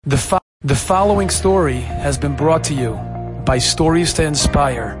The following story has been brought to you by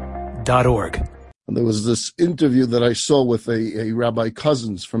StoriesToInspire.org. There was this interview that I saw with a Rabbi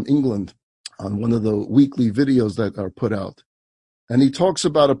Cousins from England on one of the weekly videos that are put out. And he talks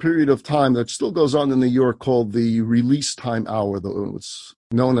about a period of time that still goes on in New York called the release time hour. It's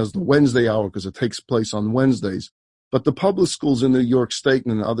known as the Wednesday hour because it takes place on Wednesdays. But the public schools in New York State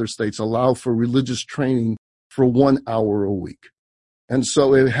and in other states allow for religious training for 1 hour a week. And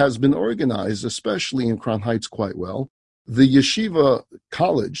so it has been organized, especially in Crown Heights quite well. The Yeshiva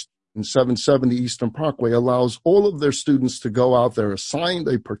College in 770 Eastern Parkway allows all of their students to go out there, assigned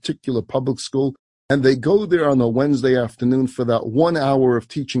a particular public school, and they go there on a Wednesday afternoon for that 1 hour of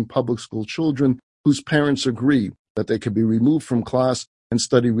teaching public school children whose parents agree that they could be removed from class and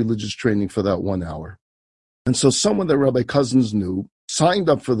study religious training for that 1 hour. And so someone that Rabbi Cousins knew signed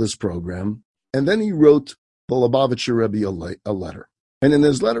up for this program, and then he wrote the Lubavitcher Rebbe a letter. And in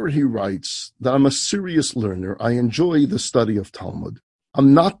his letter, he writes that I'm a serious learner. I enjoy the study of Talmud.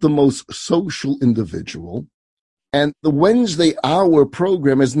 I'm not the most social individual. And the Wednesday hour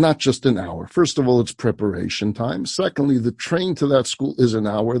program is not just an hour. First of all, it's preparation time. Secondly, the train to that school is an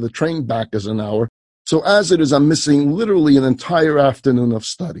hour. The train back is an hour. So as it is, I'm missing literally an entire afternoon of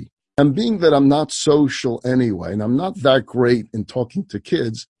study. And being that I'm not social anyway, and I'm not that great in talking to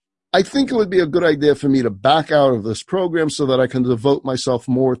kids, I think it would be a good idea for me to back out of this program so that I can devote myself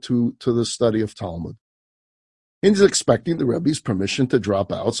more to the study of Talmud. He's expecting the Rebbe's permission to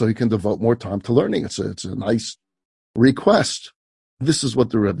drop out so he can devote more time to learning. It's a nice request. This is what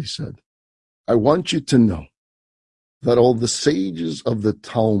the Rebbe said. I want you to know that all the sages of the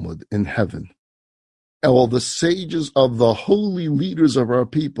Talmud in heaven, all the sages of the holy leaders of our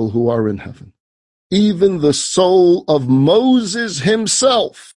people who are in heaven, even the soul of Moses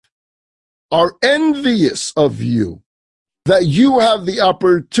himself, are envious of you, that you have the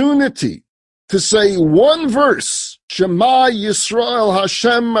opportunity to say one verse, Shema Yisrael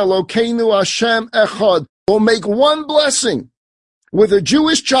Hashem Elokeinu Hashem Echad, or make one blessing with a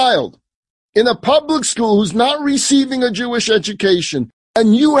Jewish child in a public school who's not receiving a Jewish education,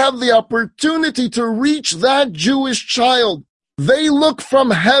 and you have the opportunity to reach that Jewish child. They look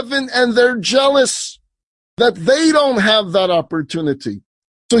from heaven and they're jealous that they don't have that opportunity.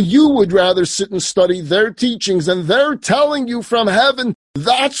 So you would rather sit and study their teachings, and they're telling you from heaven,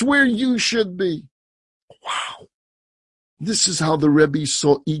 that's where you should be. Wow. This is how the Rebbe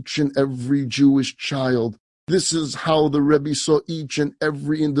saw each and every Jewish child. This is how the Rebbe saw each and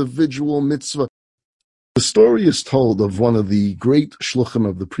every individual mitzvah. The story is told of one of the great shluchim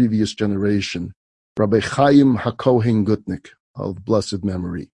of the previous generation, Rabbi Chaim HaKohen Gutnick, of blessed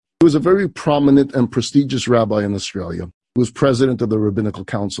memory. He was a very prominent and prestigious rabbi in Australia. He was president of the Rabbinical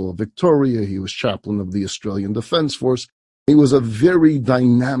Council of Victoria. He was chaplain of the Australian Defence Force. He was a very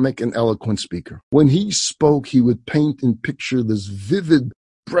dynamic and eloquent speaker. When he spoke, he would paint and picture this vivid,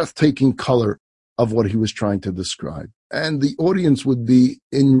 breathtaking color of what he was trying to describe. And the audience would be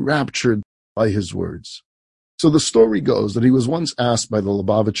enraptured by his words. So the story goes that he was once asked by the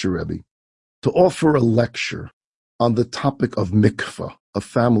Lubavitcher Rebbe to offer a lecture on the topic of mikvah, of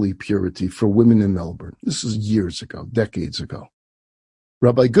family purity for women in Melbourne. This is years ago, decades ago.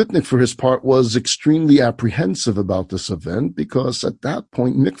 Rabbi Gutnick, for his part, was extremely apprehensive about this event because at that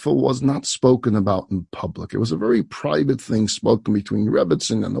point, mikvah was not spoken about in public. It was a very private thing spoken between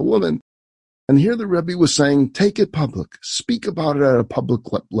Rebbitzin and a woman. And here the Rebbe was saying, take it public, speak about it at a public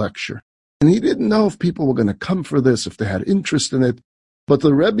lecture. And he didn't know if people were going to come for this, if they had interest in it. But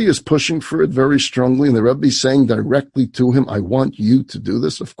the Rebbe is pushing for it very strongly, and the Rebbe is saying directly to him, I want you to do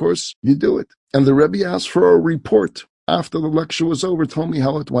this. Of course, you do it. And the Rebbe asked for a report after the lecture was over, told me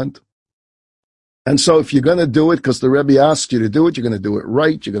how it went. And so if you're going to do it, because the Rebbe asked you to do it, you're going to do it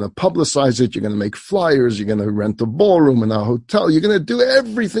right, you're going to publicize it, you're going to make flyers, you're going to rent a ballroom in a hotel, you're going to do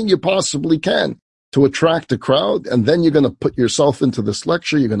everything you possibly can to attract a crowd, and then you're going to put yourself into this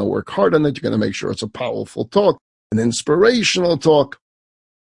lecture, you're going to work hard on it, you're going to make sure it's a powerful talk, an inspirational talk.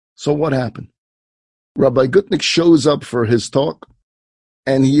 So what happened? Rabbi Gutnick shows up for his talk,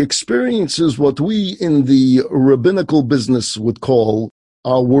 and he experiences what we in the rabbinical business would call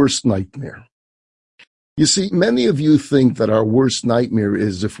our worst nightmare. You see, many of you think that our worst nightmare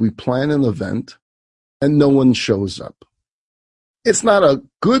is if we plan an event and no one shows up. It's not a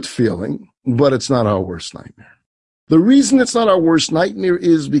good feeling, but it's not our worst nightmare. The reason it's not our worst nightmare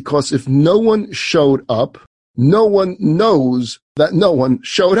is because if no one showed up, no one knows that no one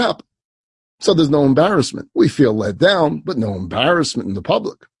showed up. So there's no embarrassment. We feel let down, but no embarrassment in the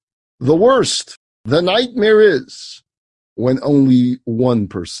public. The worst, the nightmare is when only one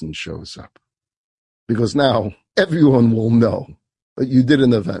person shows up. Because now everyone will know But you did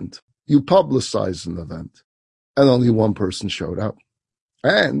an event. You publicized an event. And only one person showed up.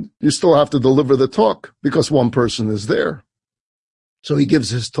 And you still have to deliver the talk because one person is there. So he gives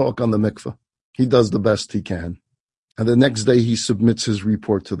his talk on the mikveh. He does the best he can. And the next day he submits his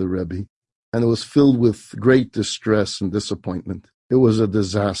report to the Rebbe. And it was filled with great distress and disappointment. It was a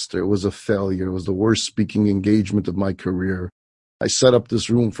disaster. It was a failure. It was the worst speaking engagement of my career. I set up this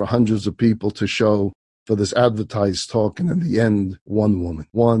room for hundreds of people to show for this advertised talk. And in the end, one woman,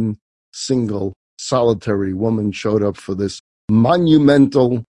 one single solitary woman showed up for this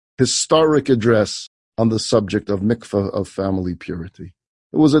monumental, historic address on the subject of mikveh, of family purity.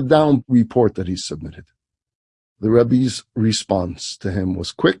 It was a down report that he submitted. The Rebbe's response to him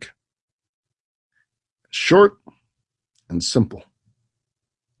was quick, short, and simple.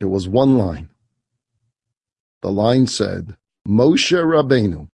 It was one line. The line said, Moshe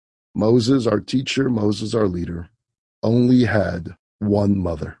Rabbeinu, Moses, our teacher, Moses, our leader, only had one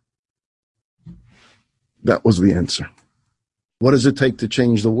mother. That was the answer. What does it take to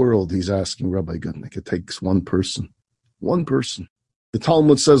change the world? He's asking Rabbi Gutnick. It takes one person. One person. The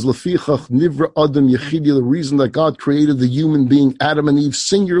Talmud says, Lefichach nivra adam yechidi, the reason that God created the human being, Adam and Eve,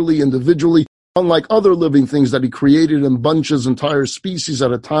 singularly, individually, unlike other living things that he created in bunches, entire species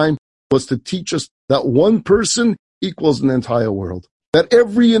at a time, was to teach us that one person equals an entire world. That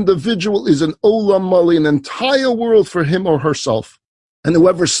every individual is an olam mali, an entire world for him or herself. And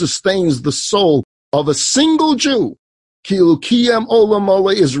whoever sustains the soul of a single Jew, Kilukiyam Olam Male,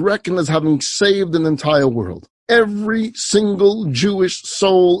 is reckoned as having saved an entire world. Every single Jewish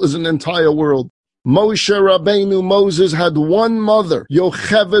soul is an entire world. Moshe Rabbeinu, Moses, had one mother.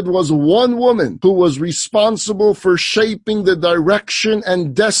 Yocheved was one woman who was responsible for shaping the direction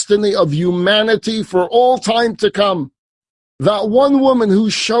and destiny of humanity for all time to come. That one woman who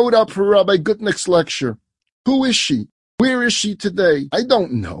showed up for Rabbi Gutnick's lecture. Who is she? Where is she today? I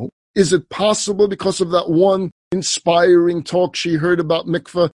don't know. Is it possible because of that one inspiring talk she heard about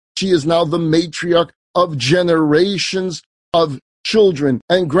mikveh, she is now the matriarch of generations of children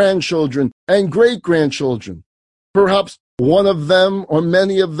and grandchildren and great-grandchildren? Perhaps one of them or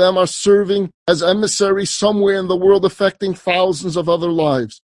many of them are serving as emissaries somewhere in the world, affecting thousands of other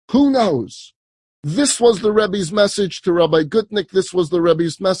lives. Who knows? This was the Rebbe's message to Rabbi Gutnick. This was the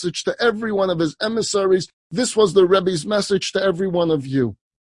Rebbe's message to every one of his emissaries. This was the Rebbe's message to every one of you.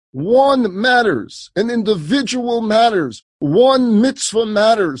 One matters. An individual matters. One mitzvah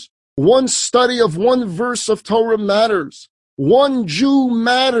matters. One study of one verse of Torah matters. One Jew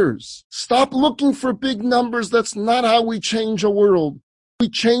matters. Stop looking for big numbers. That's not how we change a world. We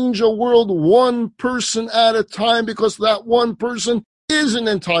change a world one person at a time because that one person is an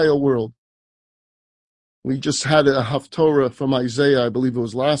entire world. We just had a haftorah from Isaiah, I believe it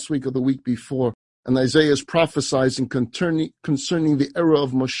was last week or the week before, and Isaiah is prophesying concerning the era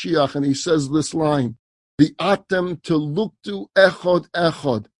of Mashiach, and he says this line, V'atem teluktu echod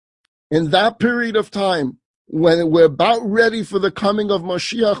echod. In that period of time, when we're about ready for the coming of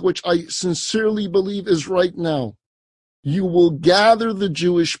Mashiach, which I sincerely believe is right now, you will gather the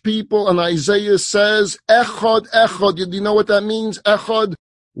Jewish people, and Isaiah says, echod echod. Do you know what that means? Echod,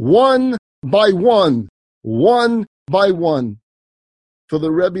 one by one. One by one. For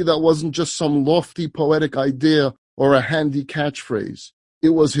the Rebbe, that wasn't just some lofty poetic idea or a handy catchphrase. It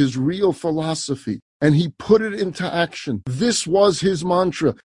was his real philosophy, and he put it into action. This was his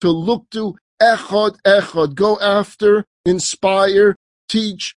mantra, to look to echad echad, go after, inspire,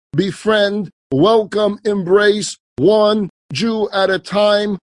 teach, befriend, welcome, embrace, one Jew at a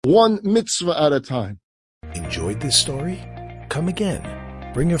time, one mitzvah at a time. Enjoyed this story? Come again.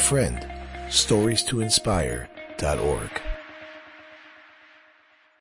 Bring a friend. StoriesToInspire.org